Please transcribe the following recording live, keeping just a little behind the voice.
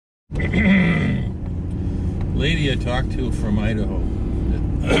Lady I talked to from Idaho,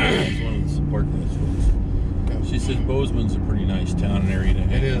 that's one of the support networks. She says Bozeman's a pretty nice town and area to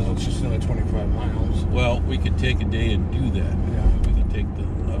hang It is. out. It's just another 25 miles. Well, we could take a day and do that. Yeah. We could take the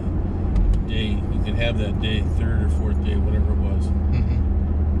day. We could have that day, third or fourth day, whatever it was,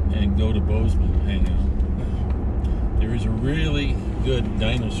 and go to Bozeman and hang out. There is a really good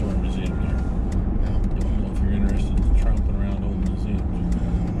dinosaur museum there. I don't know if you're interested in tromping around old museums.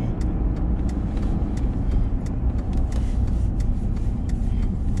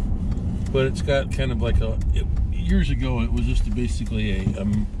 But it's got kind of like years ago it was just basically a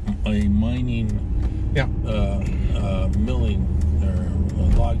mining, milling or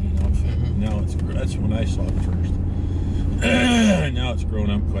logging outfit. Now that's when I saw it first. Now it's grown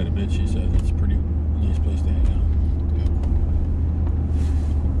up quite a bit. She said it's a pretty nice place to hang out.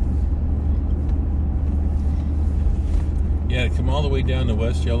 Yeah, to come all the way down to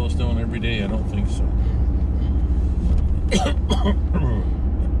West Yellowstone every day, I don't think so.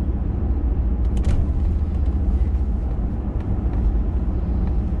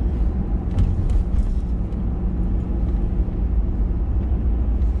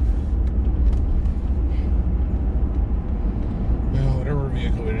 Well, whatever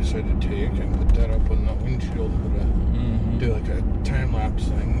vehicle we decide to take and put that up on the windshield, do like a time lapse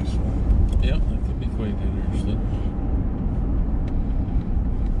thing. So. Yeah, that could be quite interesting.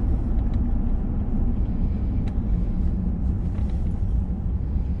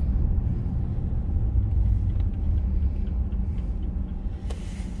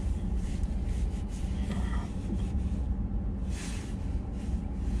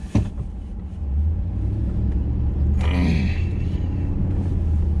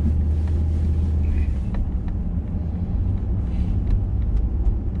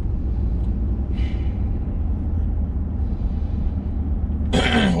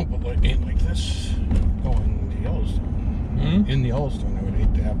 Ain't like this going to Yellowstone. In the Yellowstone, I would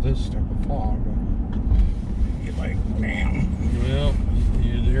hate to have this type of fog. You're like, bam. Well,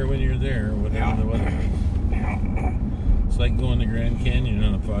 you're there when you're there, whatever the weather is. It's like going to Grand Canyon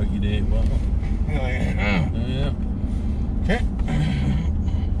on a foggy day. Well, yeah. Okay.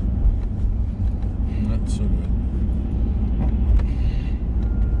 Not so good.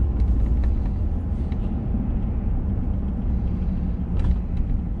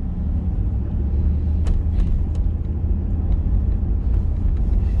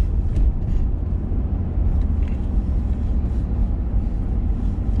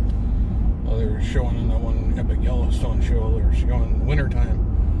 Showing in that one Epic Yellowstone show, they were showing in the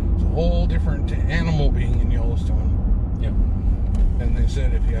wintertime. It's a whole different animal being in Yellowstone. Yeah. And they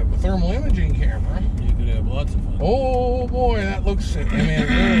said if you have a thermal imaging camera, you could have lots of fun. Oh boy, that looks. I mean, it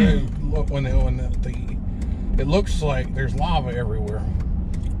really look it looks like there's lava everywhere.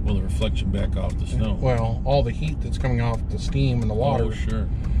 Well, the reflection back off the snow. Well, all the heat that's coming off the steam and the water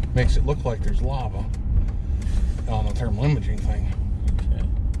makes it look like there's lava on the thermal imaging thing.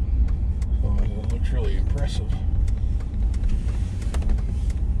 It looks really impressive.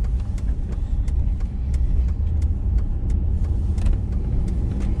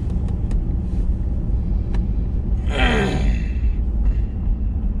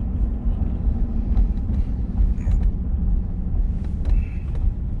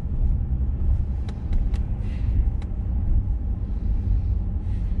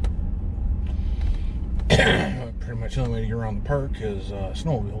 Pretty much the only way to get around the park is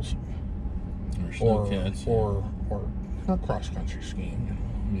snowmobiles. Or cross-country skiing.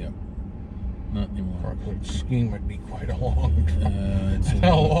 Yeah. Not anymore. Cross-country skiing might be quite a long it's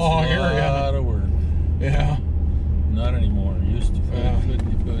a long area. A lot of work. Yeah. Not anymore. Used to.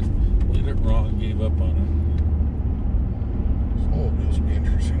 You could. Did it wrong, gave up on it. Snowmobiles would be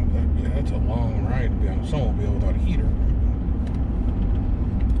interesting, but that's a long ride to be on a snowmobile without a heater.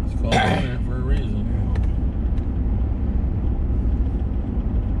 It's called winter for a reason.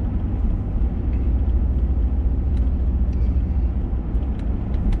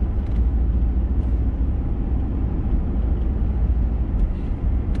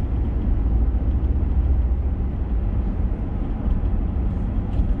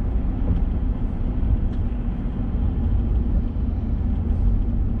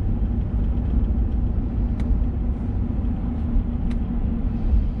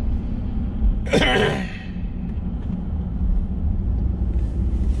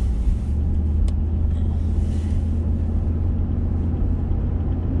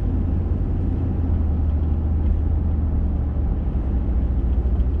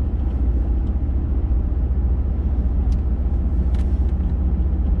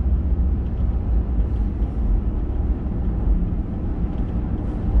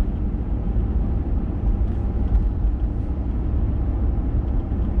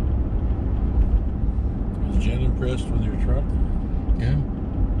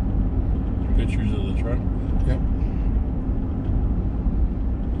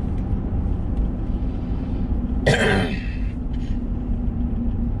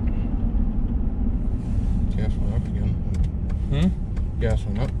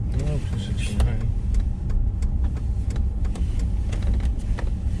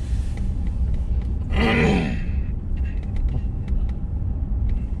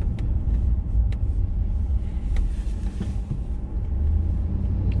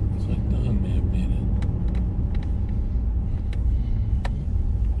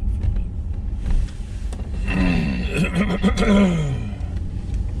 See,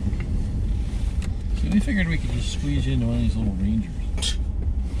 we figured we could just squeeze into one of these little Rangers.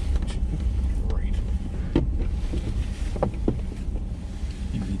 Great.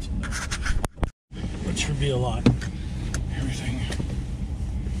 Which should be a lot. Everything.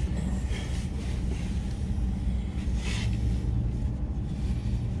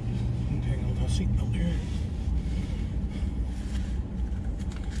 Tangled the seatbelt here.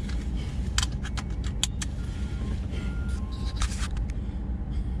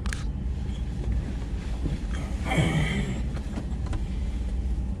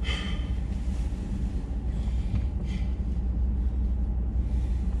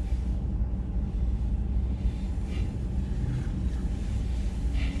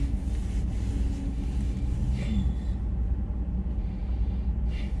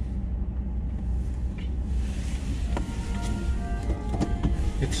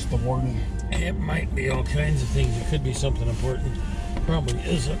 It's the warden. It might be all kinds of things. It could be something important. Probably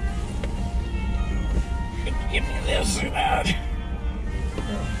isn't. Give me this or that.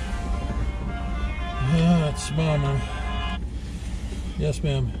 It's Mama. Yes,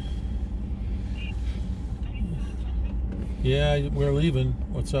 ma'am. Yeah, we're leaving.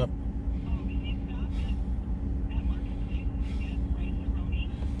 What's up?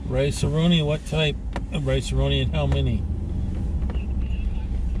 Rice-a-roni, what type of rice-a-roni and how many?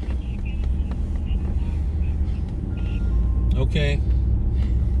 Okay.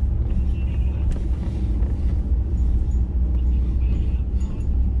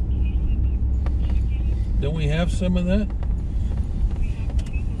 Don't we have some of that?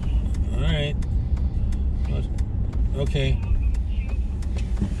 All right. Okay.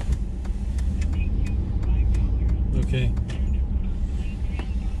 Okay.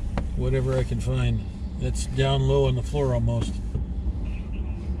 Whatever I can find. It's down low on the floor almost.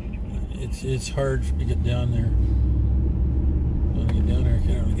 It's hard to get down there. I want to get down there, I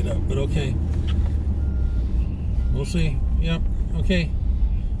can't really get up, but okay. We'll see. Yep. Okay.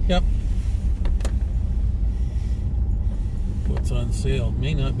 Yep. What's on sale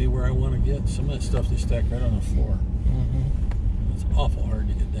may not be where I want to get. Some of that stuff they stack right on the floor. It's awful hard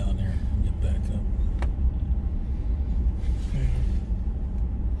to get down there and get back up.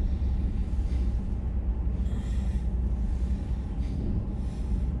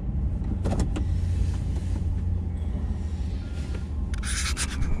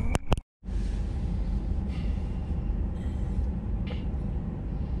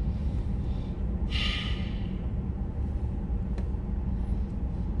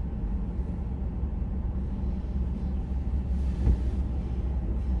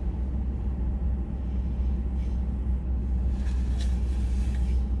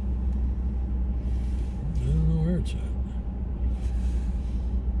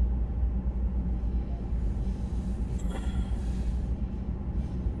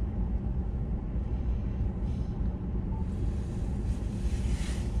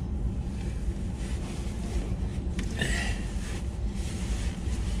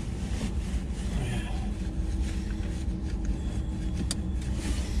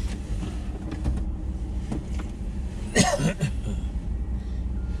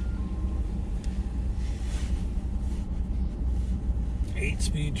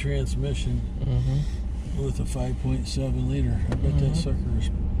 Eight-speed transmission with a 5.7 liter. I bet that sucker is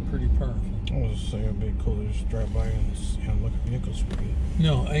pretty powerful. I was just saying, it'd be cool to just drive by and look at vehicle speed.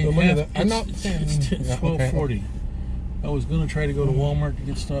 No, I But have. I'm not saying It's 1240. I was going to try to go to Walmart to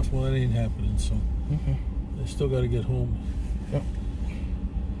get stuff. Well, that ain't happening. So I still got to get home. Yep.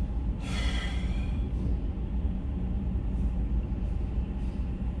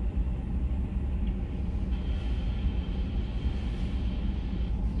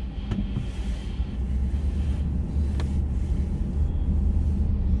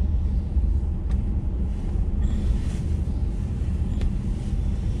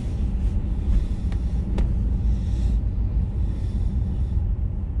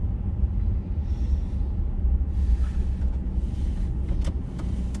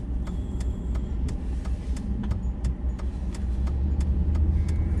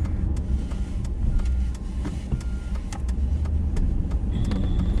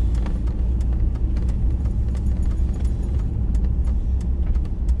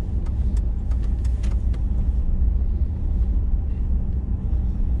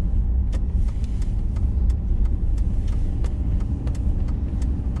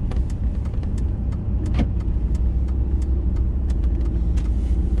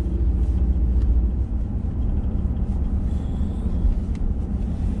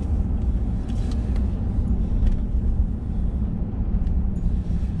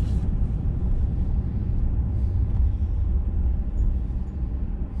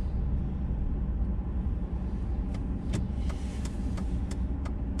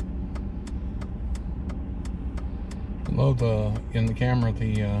 love in the camera,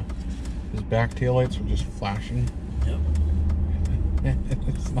 his back tail lights are just flashing. Yep.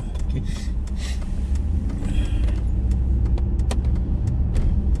 It's not the case.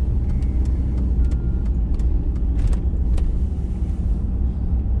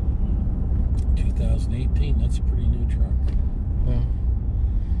 That's a pretty new truck. Yeah.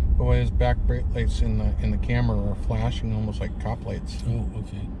 The way his back brake lights in the camera are flashing almost like cop lights. Oh,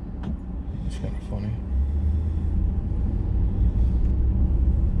 okay. It's kind of funny.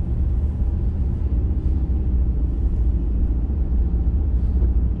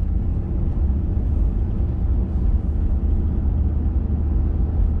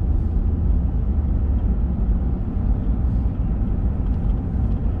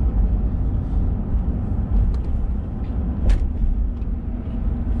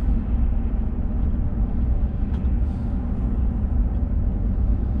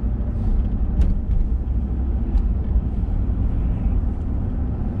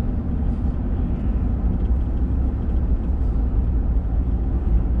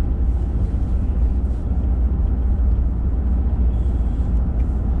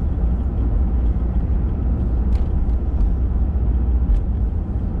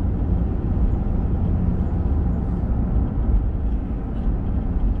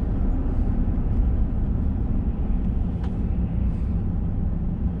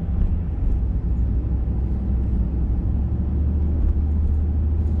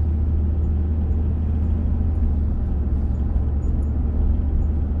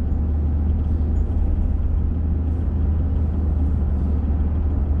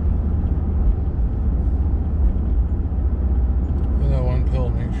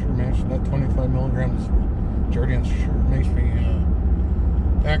 That 25 milligrams Jardiance sure makes me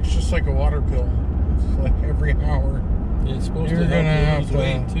acts just like a water pill. It's like every hour. Yeah, it's supposed to help lose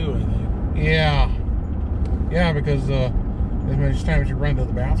weight too, I think. Yeah, because as many times you run to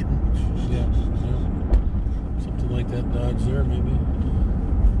the bathroom. Yeah. Something like that Dodge there, maybe. I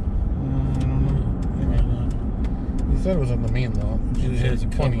don't know. Maybe not. He said it was in the main though. It has a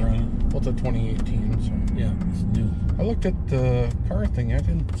cover on it. Well, it's a 2018, so yeah, it's new. I looked at the car thing. I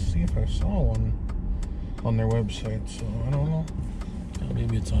didn't see if I saw one on their website, so I don't know.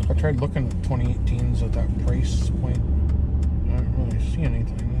 Maybe it's on. I tried looking at 2018s at that price point. I didn't really see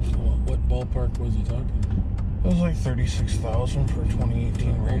anything. So what ballpark was he talking? It was like 36,000 for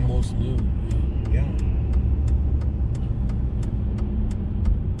 2018. Almost new. Yeah.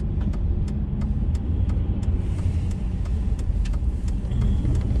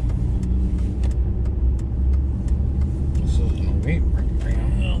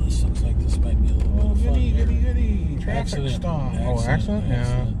 This looks like this might be a little bit of fun here. Goody. Traffic stop. Accident?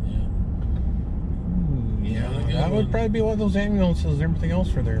 Yeah, that would probably be one of those ambulances and everything else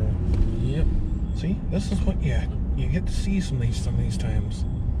for there. Yep. See, this is what you get to see some of these times.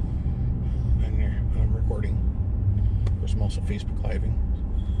 And when I'm recording. Of course, I'm also Facebook living.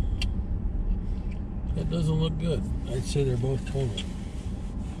 That doesn't look good. I'd say they're both total.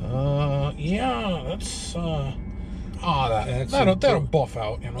 Yeah, that's that'll buff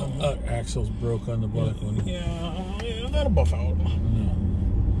out, you know. Axle's broke on the black one. Yeah, that'll buff out. No.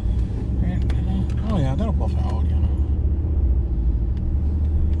 Oh yeah, that'll buff out, you know.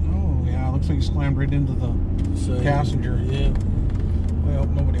 Oh yeah, looks like he slammed right into the passenger. Yeah. Well,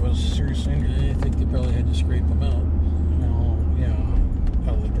 nobody was seriously injured. Yeah, I think they probably had to scrape him out. No, yeah,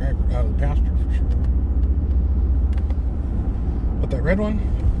 out of the passenger for sure. But that red one,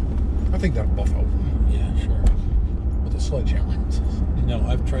 I think that'll buff out. Yeah, sure. With a sledgehammer. No,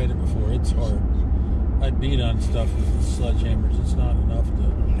 I've tried it before. It's hard. I beat on stuff with sledgehammers. It's not enough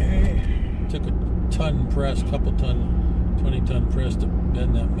to. Hey. Took a ton press, 20-ton press to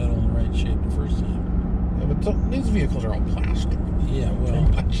bend that metal in the right shape the first time. Yeah, but these vehicles are all plastic. Yeah, well.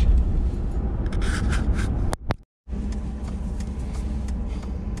 Pretty much.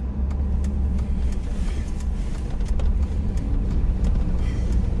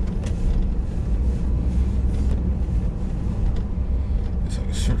 Guess I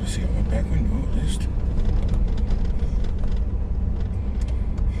can sort of see out my back window at least.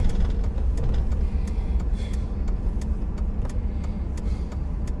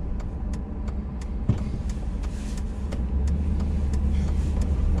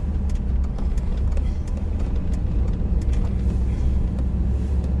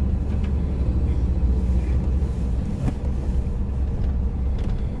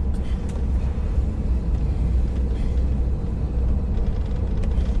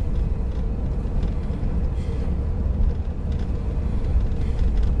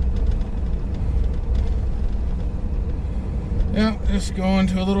 Yeah, just going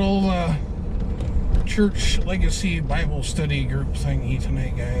to a little church legacy Bible study group thingy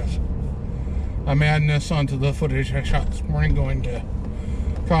tonight, guys. I'm adding this onto the footage I shot this morning going to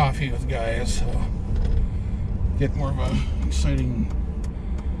coffee with guys, so get more of a exciting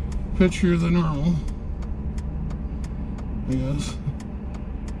picture than normal, I guess.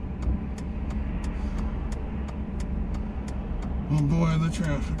 Oh boy, the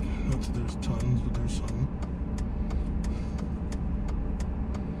traffic. Not that there's tons, but there's some.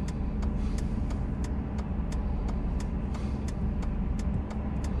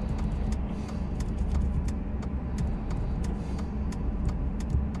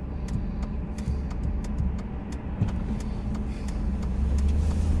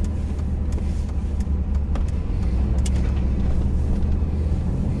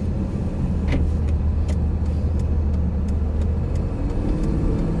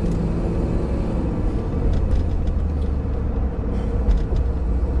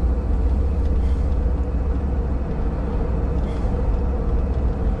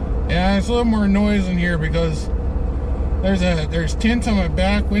 Yeah, there's a little more noise in here because there's tint on my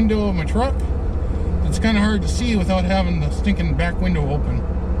back window of my truck. It's kind of hard to see without having the stinking back window open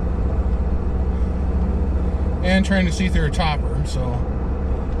and trying to see through a topper. So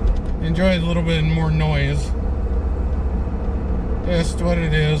enjoy a little bit more noise. Just what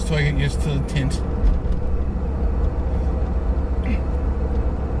it is till I get used to the tint.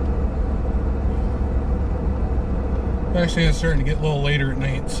 Actually, it's starting to get a little later at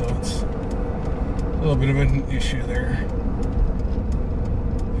night, so it's a little bit of an issue there.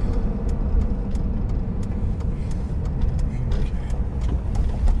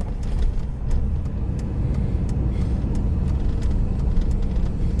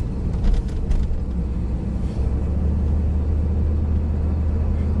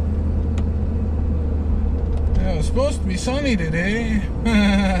 Yeah, it was supposed to be sunny today.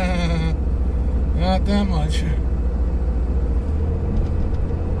 Not that much.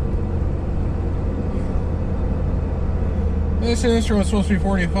 They say this road's supposed to be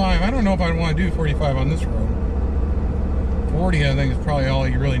 45. I don't know if I'd want to do 45 on this road. 40, I think, is probably all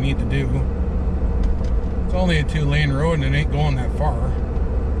you really need to do. It's only a 2-lane road and it ain't going that far.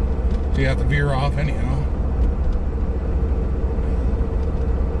 So you have to veer off anyhow.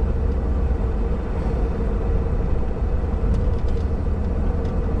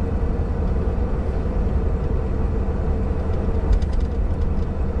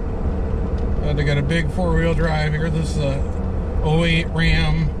 They got a big 4-wheel drive here. This is a 08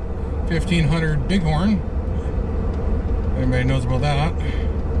 Ram 1500 Bighorn. Anybody knows about that?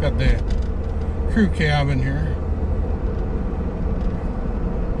 Got the crew cab in here.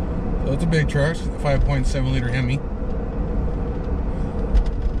 So it's a big truck. It's a 5.7 liter Hemi.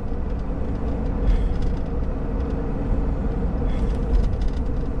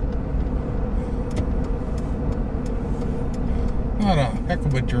 Not a heck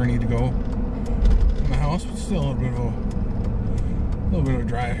of a journey to go from the house, but still a little bit of a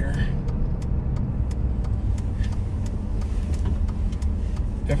drive here.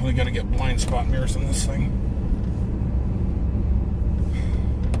 Definitely got to get blind spot mirrors in this thing.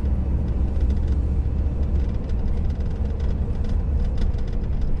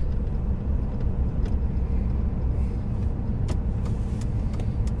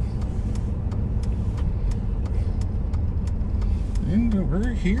 And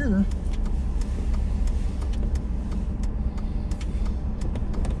we're here.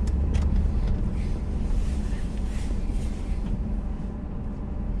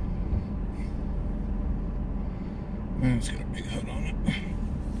 It's got a big hood on it.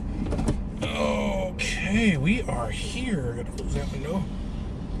 Okay, we are here. Gotta close that window.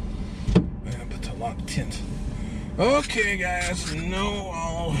 Man, that's a lot of tint. Okay, guys.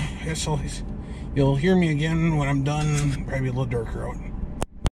 You'll hear me again when I'm done. Probably a little darker out.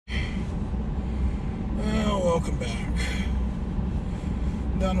 Well, welcome back.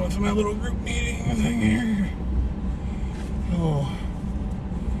 Done with my little group meeting thing here. Oh.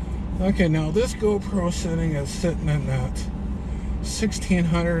 Okay, now this GoPro setting is sitting in that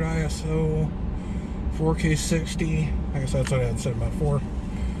 1600 ISO 4K 60. I guess that's what I had set about 4.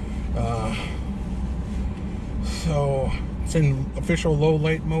 So it's in official low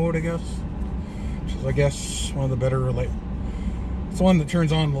light mode, I guess. Which is, I guess, one of the better light. It's the one that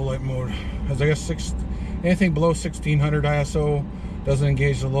turns on low light mode. As I guess anything below 1600 ISO doesn't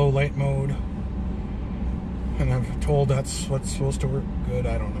engage the low light mode. And I'm told that's what's supposed to work good.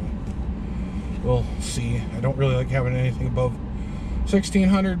 I don't know. We'll see. I don't really like having anything above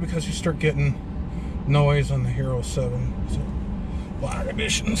 1600 because you start getting noise on the Hero7. So, black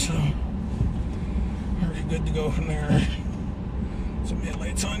edition, so we're good to go from there. Some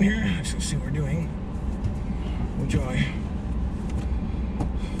headlights on here. Actually, see what we're doing. joy.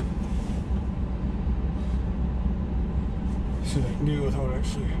 See what I can do without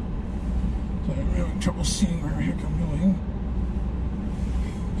actually. So I'm having trouble seeing where the heck I'm going.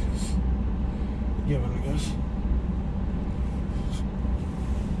 Just given, I guess.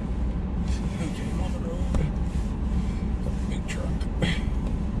 Okay, I'm on the road. Big truck.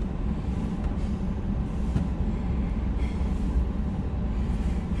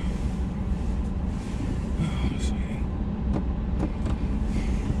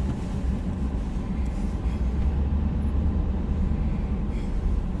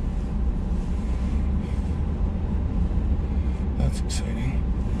 That's exciting.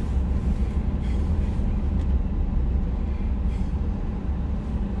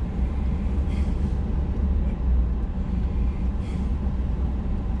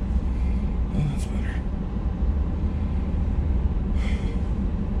 Oh, that's better.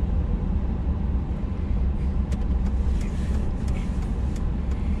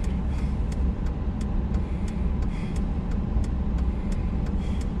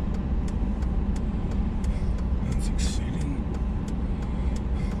 That's exciting.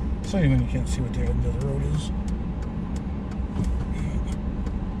 Exciting when you can't see what the end of the road is.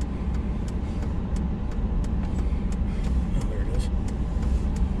 Oh, there it is.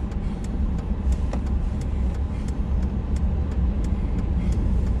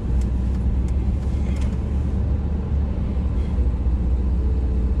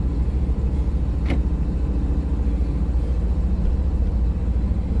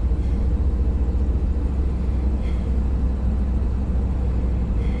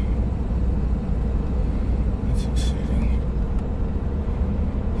 That's exciting.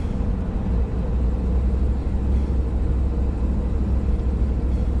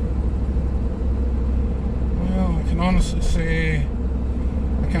 Well, I can honestly say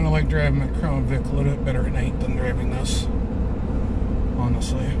I kind of like driving my Crown Vic a little bit better at night than driving this.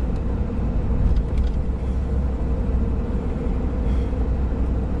 Honestly.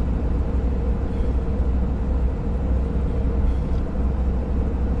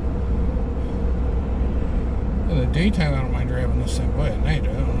 In the daytime, I don't mind driving this thing, but at night, I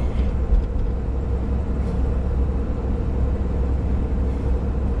don't know.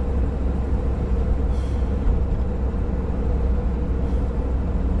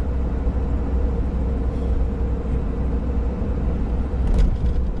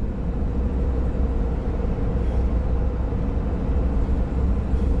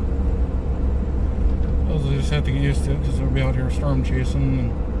 I just have to get used to it because we'll be out here storm chasing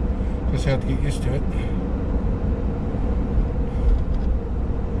and just have to get used to it.